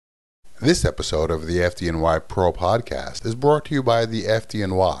This episode of the FDNY Pro Podcast is brought to you by the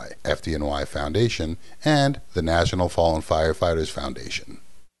FDNY Foundation, and the National Fallen Firefighters Foundation.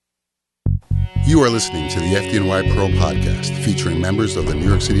 You are listening to the FDNY Pro Podcast, featuring members of the New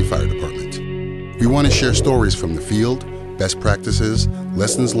York City Fire Department. We want to share stories from the field, best practices,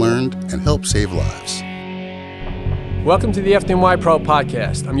 lessons learned, and help save lives. Welcome to the FDNY Pro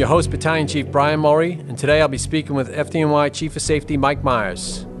Podcast. I'm your host, Battalion Chief Brian Murray, and today I'll be speaking with FDNY Chief of Safety Mike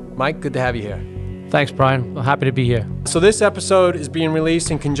Myers. Mike, good to have you here. Thanks, Brian. I'm happy to be here. So this episode is being released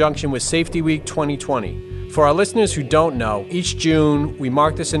in conjunction with Safety Week 2020. For our listeners who don't know, each June we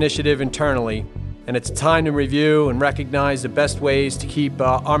mark this initiative internally, and it's time to review and recognize the best ways to keep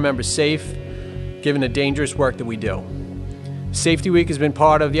our members safe, given the dangerous work that we do. Safety Week has been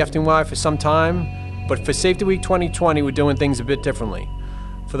part of the FDNY for some time, but for Safety Week 2020, we're doing things a bit differently.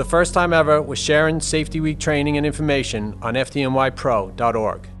 For the first time ever, we're sharing Safety Week training and information on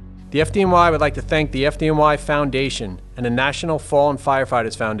fdnypro.org. The FDNY would like to thank the FDNY Foundation and the National Fallen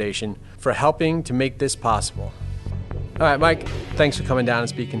Firefighters Foundation for helping to make this possible. All right, Mike, thanks for coming down and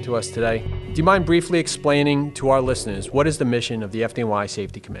speaking to us today. Do you mind briefly explaining to our listeners what is the mission of the FDNY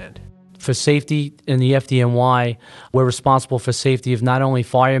Safety Command? For safety in the FDNY, we're responsible for safety of not only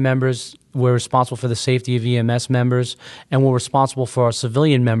fire members, we're responsible for the safety of EMS members, and we're responsible for our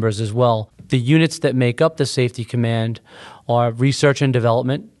civilian members as well. The units that make up the Safety Command are research and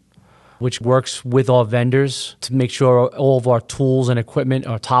development, which works with our vendors to make sure all of our tools and equipment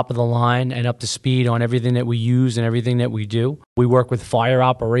are top of the line and up to speed on everything that we use and everything that we do. We work with fire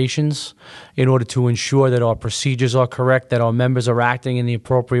operations in order to ensure that our procedures are correct, that our members are acting in the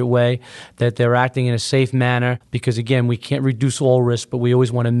appropriate way, that they're acting in a safe manner, because again, we can't reduce all risk, but we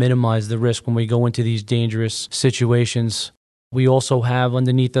always want to minimize the risk when we go into these dangerous situations. We also have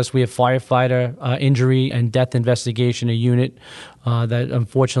underneath us, we have firefighter injury and death investigation, a unit that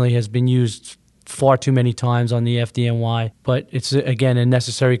unfortunately has been used far too many times on the FDNY. But it's, again, a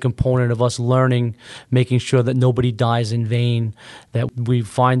necessary component of us learning, making sure that nobody dies in vain, that we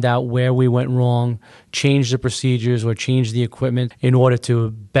find out where we went wrong, change the procedures or change the equipment in order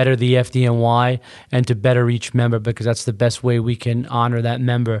to better the FDNY and to better each member, because that's the best way we can honor that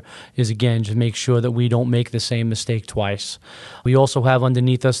member is, again, to make sure that we don't make the same mistake twice. We also have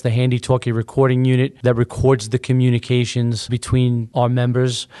underneath us the handy-talkie recording unit that records the communications between our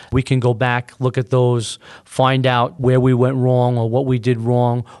members. We can go back, look at those, find out where we went wrong or what we did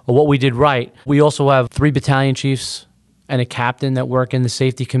wrong or what we did right. We also have 3 battalion chiefs and a captain that work in the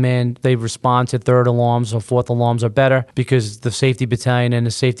Safety Command. They respond to 3rd alarms or 4th alarms or better, because the safety battalion and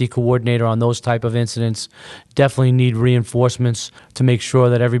the safety coordinator on those type of incidents definitely need reinforcements to make sure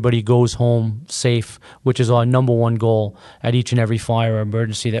that everybody goes home safe, which is our number one goal at each and every fire or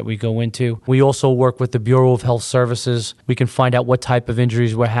emergency that we go into. We also work with the Bureau of Health Services. We can find out what type of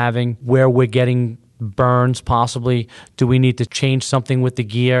injuries we're having, where we're getting burns possibly. Do we need to change something with the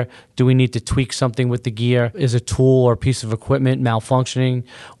gear? Do we need to tweak something with the gear? Is a tool or a piece of equipment malfunctioning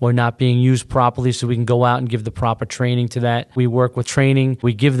or not being used properly, so we can go out and give the proper training to that? We work with training.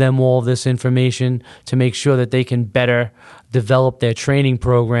 We give them all of this information to make sure that they can better develop their training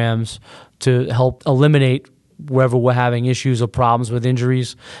programs to help eliminate wherever we're having issues or problems with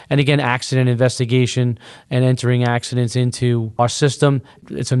injuries. And again, accident investigation and entering accidents into our system.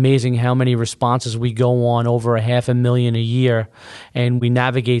 It's amazing how many responses we go on, over 500,000 a year, and we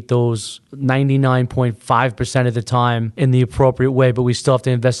navigate those 99.5% of the time in the appropriate way, but we still have to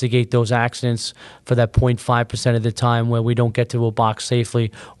investigate those accidents for that 0.5% of the time where we don't get to a box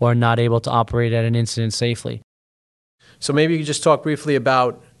safely or are not able to operate at an incident safely. So maybe you could just talk briefly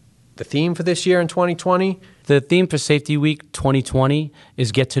about the theme for this year in 2020. The theme for Safety Week 2020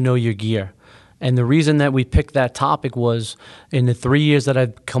 is Get to Know Your Gear. And the reason that we picked that topic was, in the 3 years that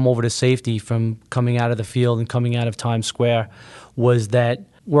I've come over to safety, from coming out of the field and coming out of Times Square, was that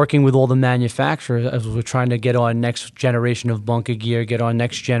working with all the manufacturers as we're trying to get our next generation of bunker gear, get our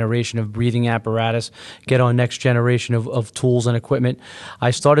next generation of breathing apparatus, get our next generation of tools and equipment,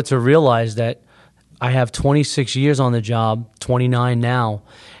 I started to realize that I have 26 years on the job, 29 now,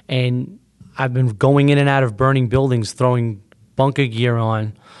 and I've been going in and out of burning buildings, throwing bunker gear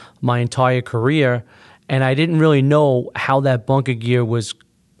on my entire career, and I didn't really know how that bunker gear was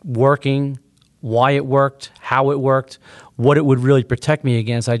working, why it worked, how it worked, what it would really protect me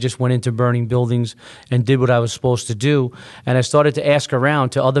against. I just went into burning buildings and did what I was supposed to do, and I started to ask around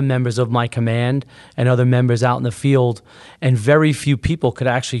to other members of my command and other members out in the field, and very few people could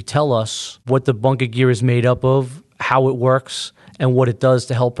actually tell us what the bunker gear is made up of, how it works, and what it does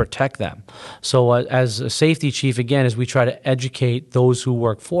to help protect them. So as a safety chief, again, as we try to educate those who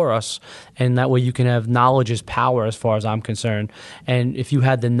work for us, and that way you can have knowledge is power as far as I'm concerned. And if you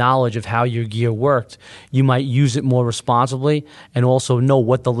had the knowledge of how your gear worked, you might use it more responsibly and also know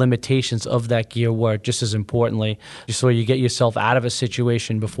what the limitations of that gear were, just as importantly, just so you get yourself out of a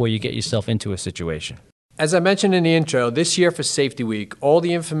situation before you get yourself into a situation. As I mentioned in the intro, this year for Safety Week, all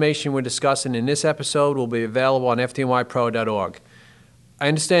the information we're discussing in this episode will be available on FDNYPro.org. I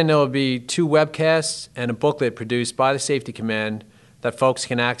understand there will be 2 webcasts and a booklet produced by the Safety Command that folks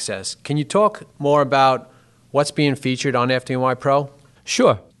can access. Can you talk more about what's being featured on FDNY Pro?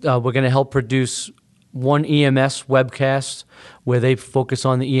 Sure. We're going to help produce one EMS webcast where they focus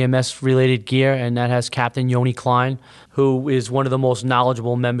on the EMS-related gear, and that has Captain Yoni Klein, who is one of the most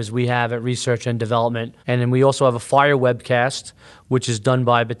knowledgeable members we have at Research and Development. And then we also have a fire webcast, which is done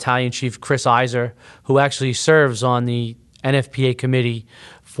by Battalion Chief Chris Iser, who actually serves on the NFPA committee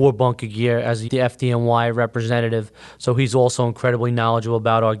for bunker gear as the FDNY representative. So he's also incredibly knowledgeable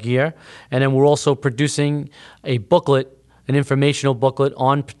about our gear. And then we're also producing a booklet, an informational booklet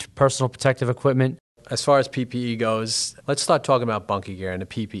on personal protective equipment. As far as PPE goes, let's start talking about bunker gear and the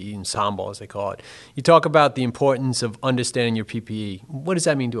PPE ensemble, as they call it. You talk about the importance of understanding your PPE. What does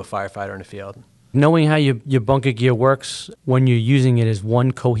that mean to a firefighter in the field? Knowing how your bunker gear works when you're using it as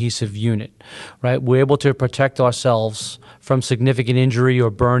one cohesive unit, right? We're able to protect ourselves from significant injury or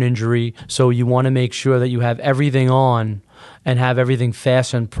burn injury, so you want to make sure that you have everything on and have everything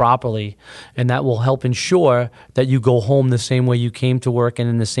fastened properly, and that will help ensure that you go home the same way you came to work and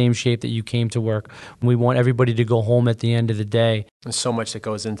in the same shape that you came to work. We want everybody to go home at the end of the day. There's so much that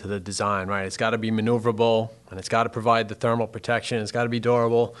goes into the design, right? It's got to be maneuverable, and it's got to provide the thermal protection. It's got to be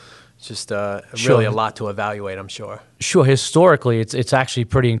durable. It's just really a lot to evaluate, I'm sure. Sure. Historically, it's actually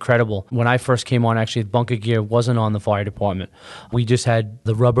pretty incredible. When I first came on, actually, bunker gear wasn't on the fire department. We just had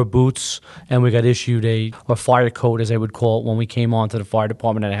the rubber boots, and we got issued a fire coat, as they would call it, when we came on to the fire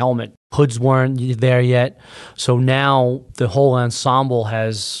department, and a helmet. Hoods weren't there yet. So now the whole ensemble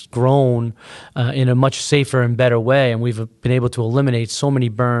has grown in a much safer and better way, and we've been able to eliminate so many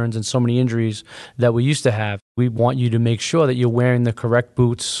burns and so many injuries that we used to have. We want you to make sure that you're wearing the correct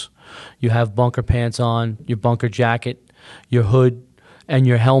boots. You have bunker pants on, your bunker jacket, your hood, and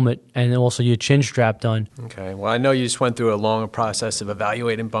your helmet, and also your chin strap done. Okay. Well, I know you just went through a long process of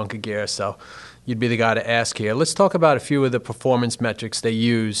evaluating bunker gear, so you'd be the guy to ask here. Let's talk about a few of the performance metrics they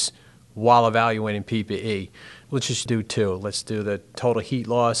use while evaluating PPE. Let's just do 2. Let's do the total heat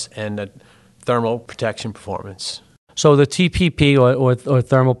loss and the thermal protection performance. So the TPP, or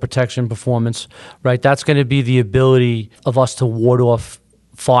thermal protection performance, right, that's going to be the ability of us to ward off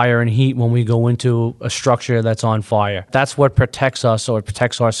fire and heat when we go into a structure that's on fire. That's what protects us, or it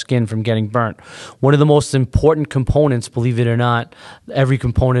protects our skin from getting burnt. One of the most important components, believe it or not, every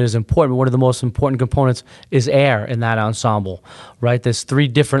component is important, but one of the most important components is air in that ensemble, right? There's 3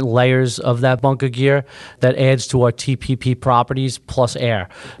 different layers of that bunker gear that adds to our TPP properties plus air.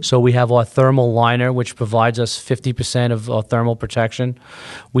 So we have our thermal liner, which provides us 50% of our thermal protection.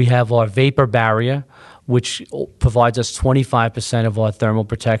 We have our vapor barrier, which provides us 25% of our thermal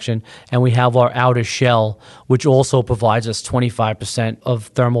protection. And we have our outer shell, which also provides us 25% of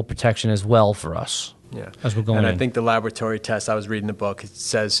thermal protection as well for us. Yeah. As we're going and in. I think the laboratory test, I was reading the book, it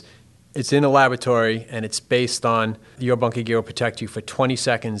says it's in a laboratory and it's based on your bunker gear will protect you for 20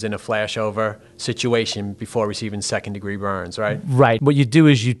 seconds in a flashover situation before receiving second-degree burns, right? Right. What you do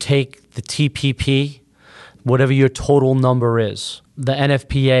is you take the TPP, whatever your total number is. The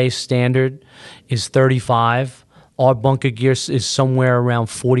NFPA standard is 35. Our bunker gear is somewhere around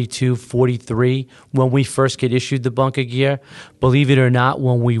 42, 43 when we first get issued the bunker gear. Believe it or not,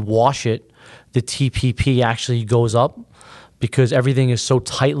 when we wash it, the TPP actually goes up because everything is so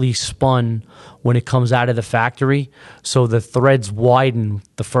tightly spun when it comes out of the factory. So the threads widen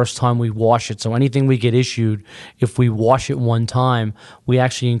the first time we wash it. So anything we get issued, if we wash it one time, we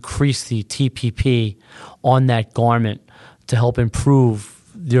actually increase the TPP on that garment to help improve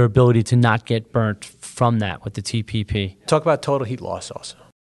their ability to not get burnt from that with the TPP. Talk about total heat loss also.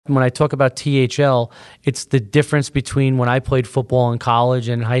 When I talk about THL, it's the difference between when I played football in college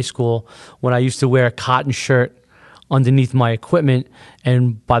and high school, when I used to wear a cotton shirt underneath my equipment,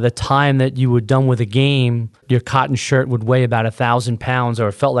 And by the time that you were done with a game, your cotton shirt would weigh about 1,000 pounds, or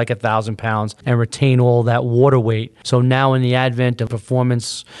it felt like 1,000 pounds, and retain all that water weight. So now in the advent of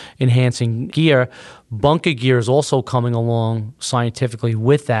performance-enhancing gear, bunker gear is also coming along scientifically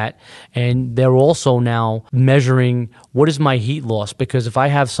with that, and they're also now measuring what is my heat loss, because if I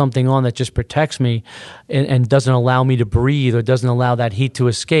have something on that just protects me and doesn't allow me to breathe or doesn't allow that heat to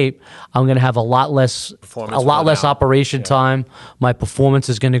escape, I'm going to have a lot less operation time. My performance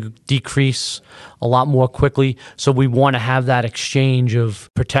is going to decrease a lot more quickly. So we want to have that exchange of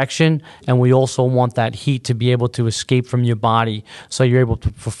protection, and we also want that heat to be able to escape from your body so you're able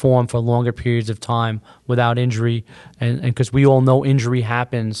to perform for longer periods of time without injury. And because we all know injury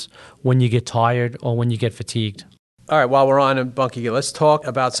happens when you get tired or when you get fatigued. All right, while we're on bunker gear, let's talk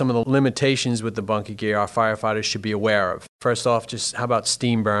about some of the limitations with the bunker gear our firefighters should be aware of. First off, just how about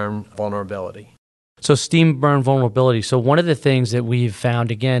steam burn vulnerability? So steam burn vulnerability. So one of the things that we've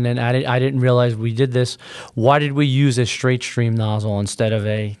found, again, and I didn't realize we did this, why did we use a straight stream nozzle instead of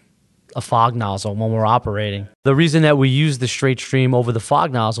a fog nozzle when we're operating? The reason that we use the straight stream over the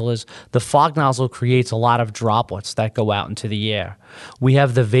fog nozzle is the fog nozzle creates a lot of droplets that go out into the air. We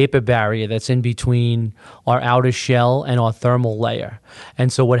have the vapor barrier that's in between our outer shell and our thermal layer.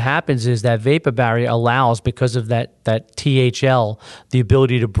 And so what happens is that vapor barrier allows, because of that THL, the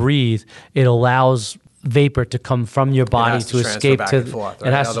ability to breathe, it allows vapor to come from your body to escape to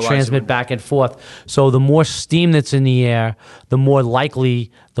it has to transmit back and forth. So the more steam that's in the air, the more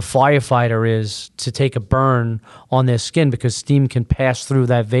likely the firefighter is to take a burn on their skin, because steam can pass through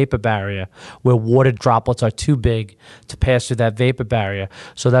that vapor barrier where water droplets are too big to pass through that vapor barrier.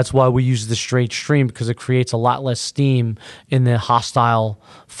 So that's why we use the straight stream, because it creates a lot less steam in the hostile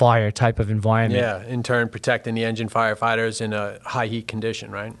fire type of environment. Yeah, in turn protecting the engine firefighters in a high heat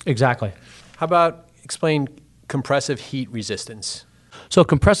condition, right? Exactly. How about explain compressive heat resistance? So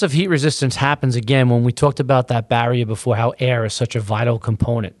compressive heat resistance happens, again, when we talked about that barrier before, how air is such a vital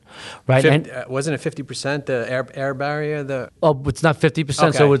component, right? Wasn't it 50% the air barrier? Oh, it's not 50%,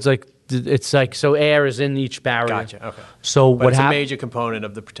 okay. So it's like so air is in each barrier. Gotcha, okay. So but it's a major component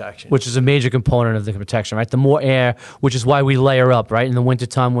of the protection. Which is a major component of the protection, right? The more air, which is why we layer up, right? In the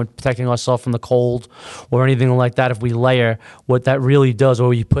wintertime, when protecting ourselves from the cold or anything like that, if we layer, what that really does,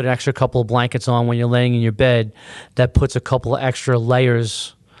 or you put an extra couple of blankets on when you're laying in your bed, that puts a couple of extra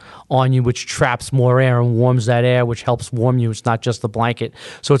layers on you, which traps more air and warms that air, which helps warm you. It's not just the blanket.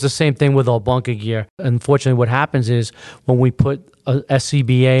 So it's the same thing with our bunker gear. Unfortunately, what happens is when we put a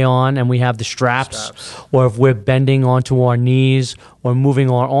SCBA on and we have the straps, or if we're bending onto our knees or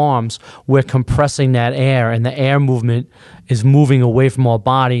moving our arms, we're compressing that air, and the air movement is moving away from our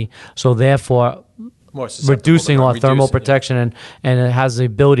body. So therefore, reducing our thermal protection, and it has the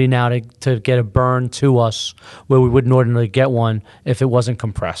ability now to get a burn to us where we wouldn't ordinarily get one if it wasn't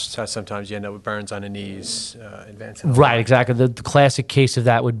compressed. So sometimes you end up with burns on the knees, advancing. Right, exactly. The classic case of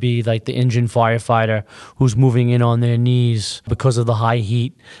that would be like the engine firefighter who's moving in on their knees because of the high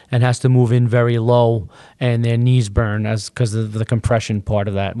heat and has to move in very low, and their knees burn because of the compression part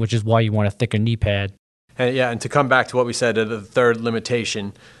of that, which is why you want a thicker knee pad. And to come back to what we said, the third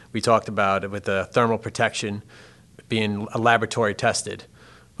limitation we talked about with the thermal protection being laboratory tested.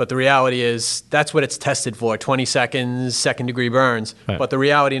 But the reality is that's what it's tested for, 20 seconds, second-degree burns. Right. But the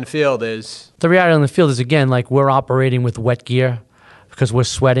reality in the field is? The reality in the field is, again, like we're operating with wet gear because we're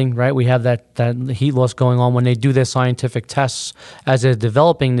sweating, right? We have that heat loss going on. When they do their scientific tests, as they're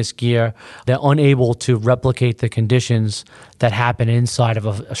developing this gear, they're unable to replicate the conditions that happen inside of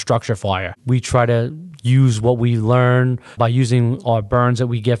a structure fire. We try to use what we learn by using our burns that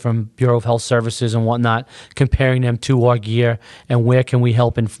we get from Bureau of Health Services and whatnot, comparing them to our gear, and where can we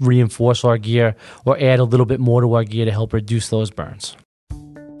help and reinforce our gear or add a little bit more to our gear to help reduce those burns.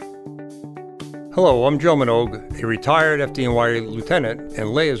 Hello, I'm Joe Minogue, a retired FDNY lieutenant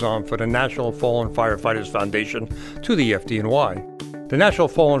and liaison for the National Fallen Firefighters Foundation to the FDNY. The National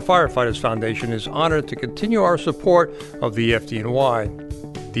Fallen Firefighters Foundation is honored to continue our support of the FDNY.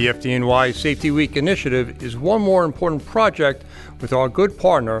 The FDNY Safety Week initiative is one more important project with our good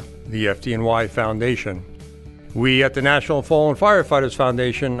partner, the FDNY Foundation. We at the National Fallen Firefighters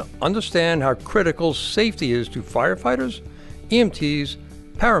Foundation understand how critical safety is to firefighters, EMTs,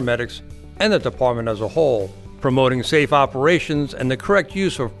 paramedics, and the department as a whole. Promoting safe operations and the correct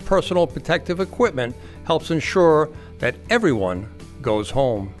use of personal protective equipment helps ensure that everyone goes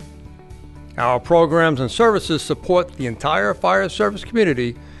home. Our programs and services support the entire fire service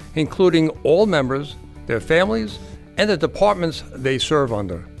community, including all members, their families, and the departments they serve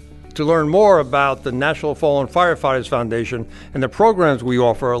under. To learn more about the National Fallen Firefighters Foundation and the programs we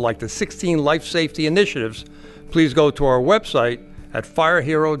offer, like the 16 life safety initiatives, please go to our website at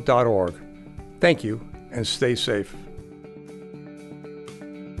firehero.org. Thank you, and stay safe.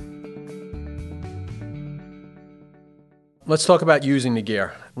 Let's talk about using the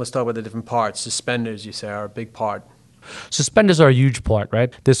gear. Let's talk about the different parts. Suspenders, you say, are a big part. Suspenders are a huge part,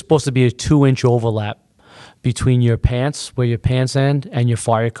 right? There's supposed to be a 2-inch overlap between your pants, where your pants end, and your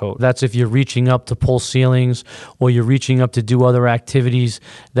fire coat. That's if you're reaching up to pull ceilings or you're reaching up to do other activities,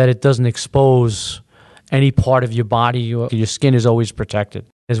 that it doesn't expose any part of your body. Your skin is always protected.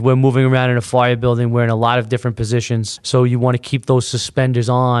 As we're moving around in a fire building, we're in a lot of different positions. So you want to keep those suspenders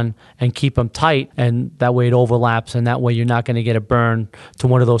on and keep them tight, and that way it overlaps, and that way you're not going to get a burn to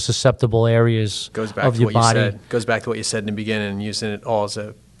one of those susceptible areas of your body. Goes back to what you said in the beginning, using it all as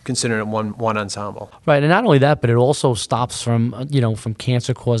considering it one ensemble. Right, and not only that, but it also stops from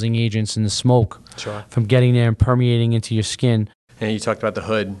cancer-causing agents in the smoke, from getting there and permeating into your skin. And you talked about the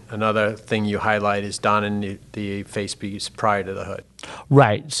hood. Another thing you highlight is donning the face piece prior to the hood.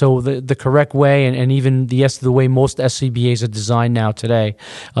 Right. So the correct way, and even the way most SCBAs are designed now today,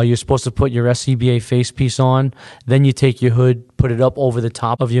 you're supposed to put your SCBA face piece on, then you take your hood, put it up over the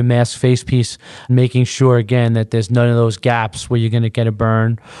top of your mask face piece, making sure, again, that there's none of those gaps where you're going to get a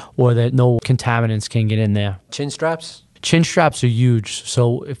burn or that no contaminants can get in there. Chin straps? Chin straps are huge.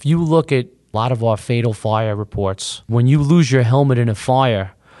 So if you look at a lot of our fatal fire reports, when you lose your helmet in a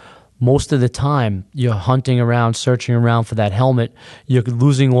fire, most of the time you're hunting around, searching around for that helmet. You're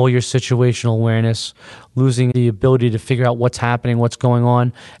losing all your situational awareness, losing the ability to figure out what's happening, what's going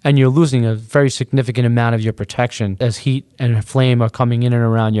on, and you're losing a very significant amount of your protection as heat and flame are coming in and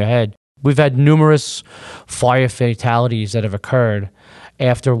around your head. We've had numerous fire fatalities that have occurred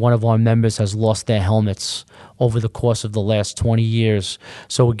after one of our members has lost their helmets over the course of the last 20 years.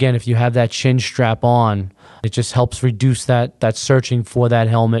 So again, if you have that chin strap on, it just helps reduce that searching for that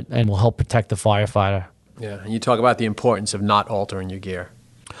helmet and will help protect the firefighter. Yeah, and you talk about the importance of not altering your gear.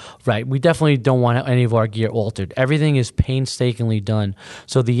 Right. We definitely don't want any of our gear altered. Everything is painstakingly done.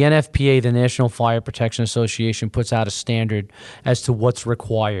 So the NFPA, the National Fire Protection Association, puts out a standard as to what's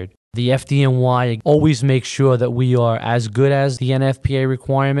required. The FDNY always makes sure that we are as good as the NFPA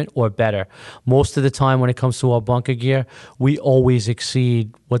requirement or better. Most of the time when it comes to our bunker gear, we always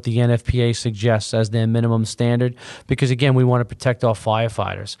exceed what the NFPA suggests as their minimum standard because, again, we want to protect our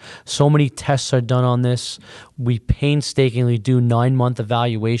firefighters. So many tests are done on this. We painstakingly do 9-month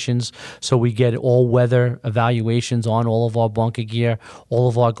evaluations, so we get all-weather evaluations on all of our bunker gear, all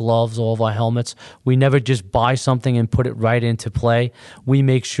of our gloves, all of our helmets. We never just buy something and put it right into play. We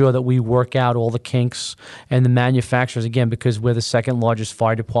make sure that we work out all the kinks, and the manufacturers, again, because we're the second largest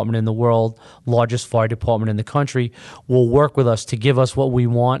fire department in the world, largest fire department in the country, will work with us to give us what we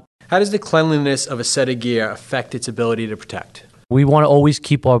want. How does the cleanliness of a set of gear affect its ability to protect? We want to always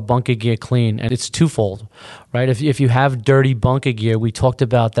keep our bunker gear clean, and it's twofold, right? If you have dirty bunker gear, we talked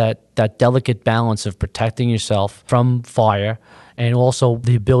about that delicate balance of protecting yourself from fire and also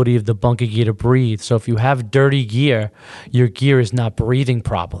the ability of the bunker gear to breathe. So if you have dirty gear, your gear is not breathing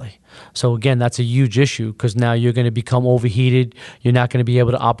properly. So again, that's a huge issue because now you're going to become overheated. You're not going to be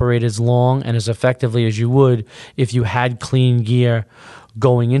able to operate as long and as effectively as you would if you had clean gear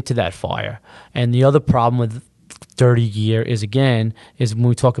going into that fire. And the other problem with dirty gear is when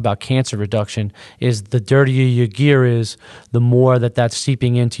we talk about cancer reduction, is the dirtier your gear is, the more that's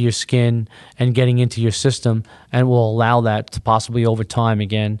seeping into your skin and getting into your system, and will allow that to possibly over time,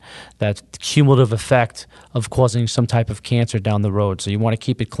 again, that cumulative effect of causing some type of cancer down the road. So you want to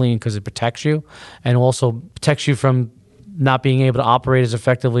keep it clean because it protects you and also protects you from not being able to operate as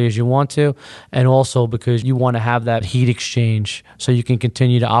effectively as you want to, and also because you want to have that heat exchange so you can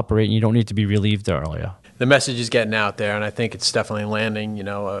continue to operate and you don't need to be relieved earlier. The message is getting out there, and I think it's definitely landing.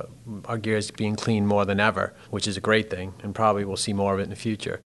 Our gear is being cleaned more than ever, which is a great thing, and probably we'll see more of it in the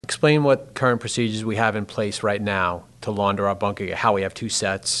future. Explain what current procedures we have in place right now to launder our bunker gear, how we have 2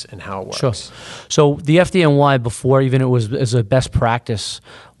 sets, and how it works. Sure. So the FDNY, before even it was as a best practice,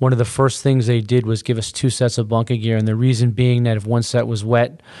 one of the first things they did was give us 2 sets of bunker gear, and the reason being that if one set was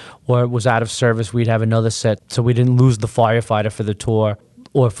wet or it was out of service, we'd have another set, so we didn't lose the firefighter for the tour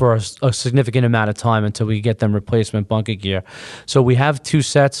or for a significant amount of time until we get them replacement bunker gear. So we have 2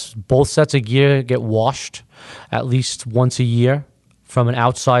 sets. Both sets of gear get washed at least once a year from an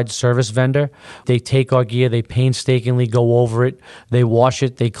outside service vendor. They take our gear, they painstakingly go over it, they wash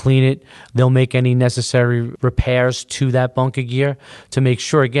it, they clean it, they'll make any necessary repairs to that bunker gear to make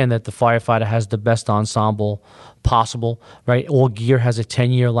sure, again, that the firefighter has the best ensemble possible, right? All gear has a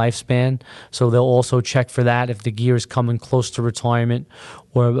 10-year lifespan, so they'll also check for that. If the gear is coming close to retirement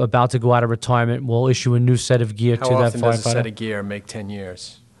or about to go out of retirement, we'll issue a new set of gear to that firefighter. How often does a set of gear make 10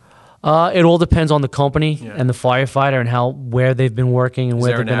 years? It all depends on the company Yeah. and the firefighter and where they've been working and Is where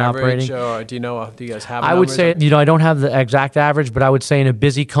there they've an been average, operating. or do you guys have I would numbers? say, I don't have the exact average, but I would say in a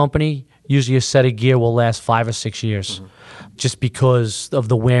busy company, usually a set of gear will last 5 or 6 years, just because of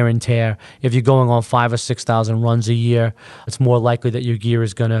the wear and tear. If you're going on 5,000 or 6,000 runs a year, it's more likely that your gear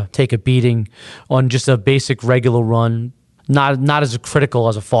is going to take a beating on just a basic regular run. Not as critical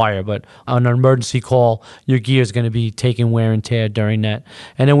as a fire, but on an emergency call, your gear is going to be taking wear and tear during that.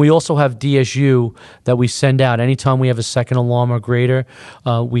 And then we also have DSU that we send out anytime we have a second alarm or greater.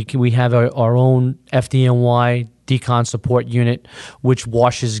 We have our own FDNY decon support unit, which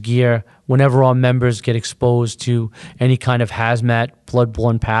washes gear whenever our members get exposed to any kind of hazmat,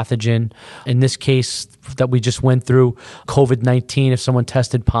 bloodborne pathogen. In this case that we just went through, COVID-19, if someone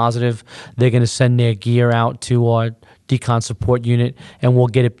tested positive, they're going to send their gear out to our decon support unit, and we'll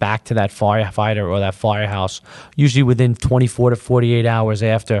get it back to that firefighter or that firehouse, usually within 24 to 48 hours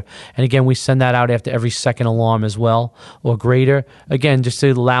after. And again, we send that out after every second alarm as well, or greater. Again, just to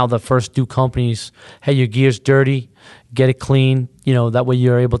allow the first two companies, hey, your gear's dirty, get it clean, that way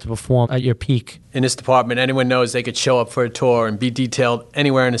you're able to perform at your peak. In this department, anyone knows they could show up for a tour and be detailed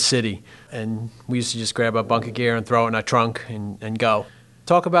anywhere in the city. And we used to just grab our bunker gear and throw it in our trunk and go.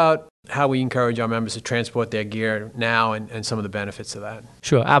 Talk about how we encourage our members to transport their gear now and some of the benefits of that.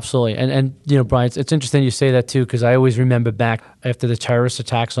 Sure, absolutely. And Brian, it's interesting you say that too, because I always remember back after the terrorist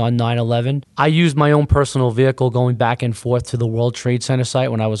attacks on 9/11, I used my own personal vehicle going back and forth to the World Trade Center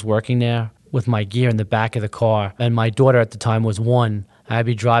site when I was working there with my gear in the back of the car. And my daughter at the time was 1. I'd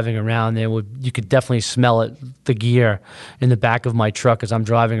be driving around there. You could definitely smell it, the gear in the back of my truck as I'm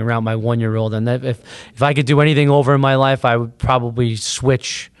driving around my 1-year-old. And if I could do anything over in my life, I would probably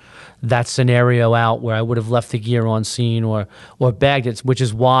switch that scenario out where I would have left the gear on scene or bagged it, which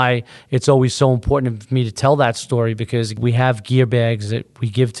is why it's always so important for me to tell that story, because we have gear bags that we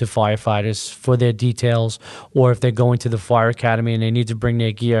give to firefighters for their details, or if they're going to the fire academy and they need to bring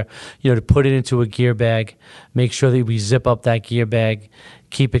their gear, to put it into a gear bag, make sure that we zip up that gear bag,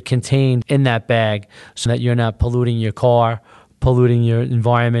 keep it contained in that bag so that you're not polluting your car, polluting your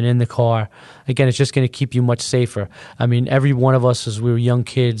environment in the car. Again, it's just going to keep you much safer. I mean, every one of us, as we were young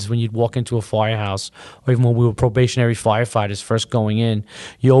kids, when you'd walk into a firehouse, or even when we were probationary firefighters first going in,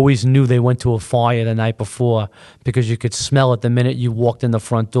 you always knew they went to a fire the night before because you could smell it the minute you walked in the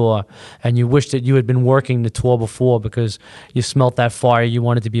front door, and you wished that you had been working the tour before because you smelt that fire, you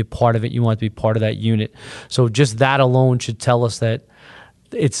wanted to be a part of it, you wanted to be part of that unit. So just that alone should tell us that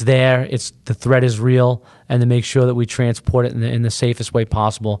it's there, the threat is real, and to make sure that we transport it in the safest way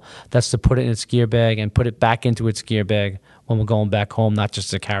possible. That's to put it in its gear bag and put it back into its gear bag when we're going back home, not just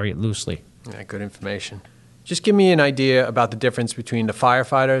to carry it loosely. Yeah, good information. Just give me an idea about the difference between the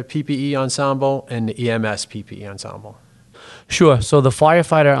firefighter PPE ensemble and the EMS PPE ensemble. Sure. So the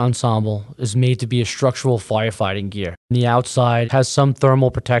firefighter ensemble is made to be a structural firefighting gear. The outside has some thermal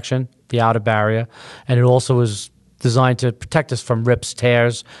protection, the outer barrier, and it also is designed to protect us from rips,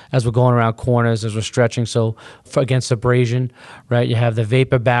 tears as we're going around corners, as we're stretching. So against abrasion, right, you have the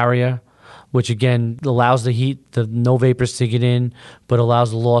vapor barrier, which again allows the heat, no vapors to get in, but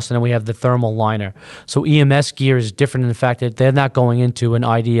allows the loss. And then we have the thermal liner. So EMS gear is different in the fact that they're not going into an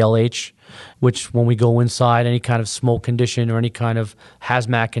IDLH, which when we go inside any kind of smoke condition or any kind of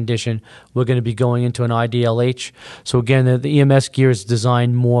hazmat condition, we're going to be going into an IDLH. So again, the EMS gear is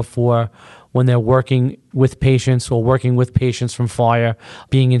designed more for when they're working with patients or working with patients from fire,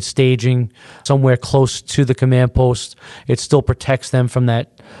 being in staging somewhere close to the command post. It still protects them from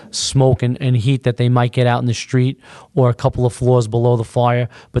that smoke and heat that they might get out in the street or a couple of floors below the fire,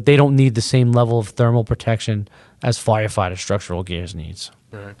 but they don't need the same level of thermal protection as firefighter structural gears needs.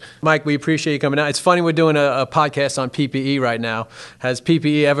 Right. Mike, we appreciate you coming out. It's funny we're doing a podcast on PPE right now. Has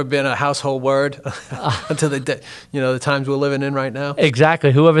PPE ever been a household word until the times we're living in right now?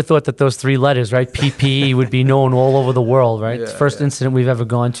 Exactly. Whoever thought that those 3 letters, right, PPE, would be known all over the world, right? Yeah, it's the first incident we've ever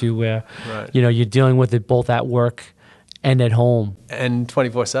gone to where, you're dealing with it both at work and at home. And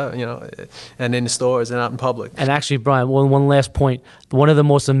 24/7, and in the stores and out in public. And actually, Brian, one last point. One of the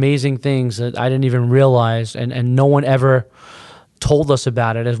most amazing things that I didn't even realize, and no one ever told us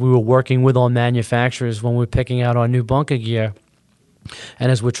about it as we were working with our manufacturers when we were picking out our new bunker gear,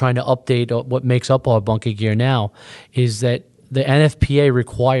 and as we're trying to update what makes up our bunker gear now, is that the NFPA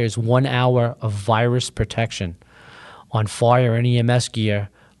requires 1 hour of virus protection on fire and EMS gear,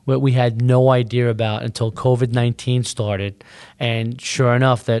 what we had no idea about until COVID-19 started. And sure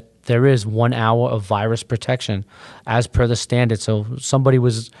enough, that there is 1 hour of virus protection as per the standard. So somebody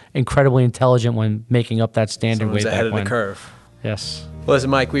was incredibly intelligent when making up that standard Someone's way back ahead of when. the curve. Yes. Listen,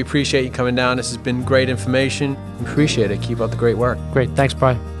 Mike, we appreciate you coming down. This has been great information. We appreciate it. Keep up the great work. Great. Thanks,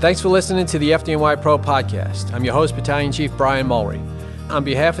 Brian. Thanks for listening to the FDNY Pro Podcast. I'm your host, Battalion Chief Brian Mulry. On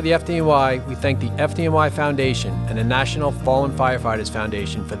behalf of the FDNY, we thank the FDNY Foundation and the National Fallen Firefighters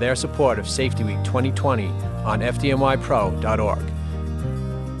Foundation for their support of Safety Week 2020 on FDNYPro.org.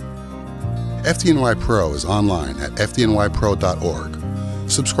 FDNY Pro is online at FDNYPro.org.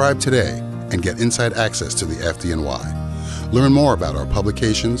 Subscribe today and get inside access to the FDNY. Learn more about our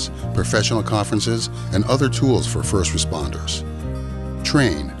publications, professional conferences, and other tools for first responders.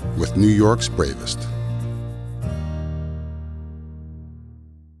 Train with New York's bravest.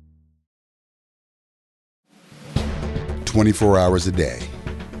 "24 hours a day,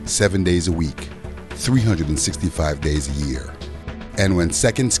 7 days a week, 365 days a year. And when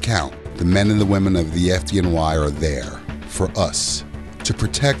seconds count, the men and the women of the FDNY are there for us, to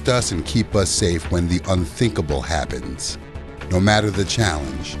protect us and keep us safe when the unthinkable happens. No matter the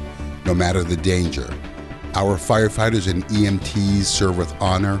challenge, no matter the danger, our firefighters and EMTs serve with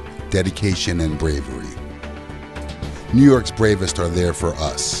honor, dedication, and bravery. New York's bravest are there for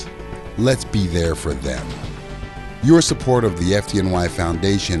us. Let's be there for them. Your support of the FDNY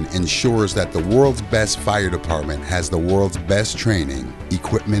Foundation ensures that the world's best fire department has the world's best training,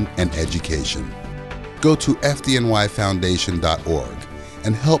 equipment, and education. Go to FDNYFoundation.org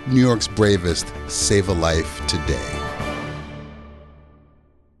and help New York's bravest save a life today.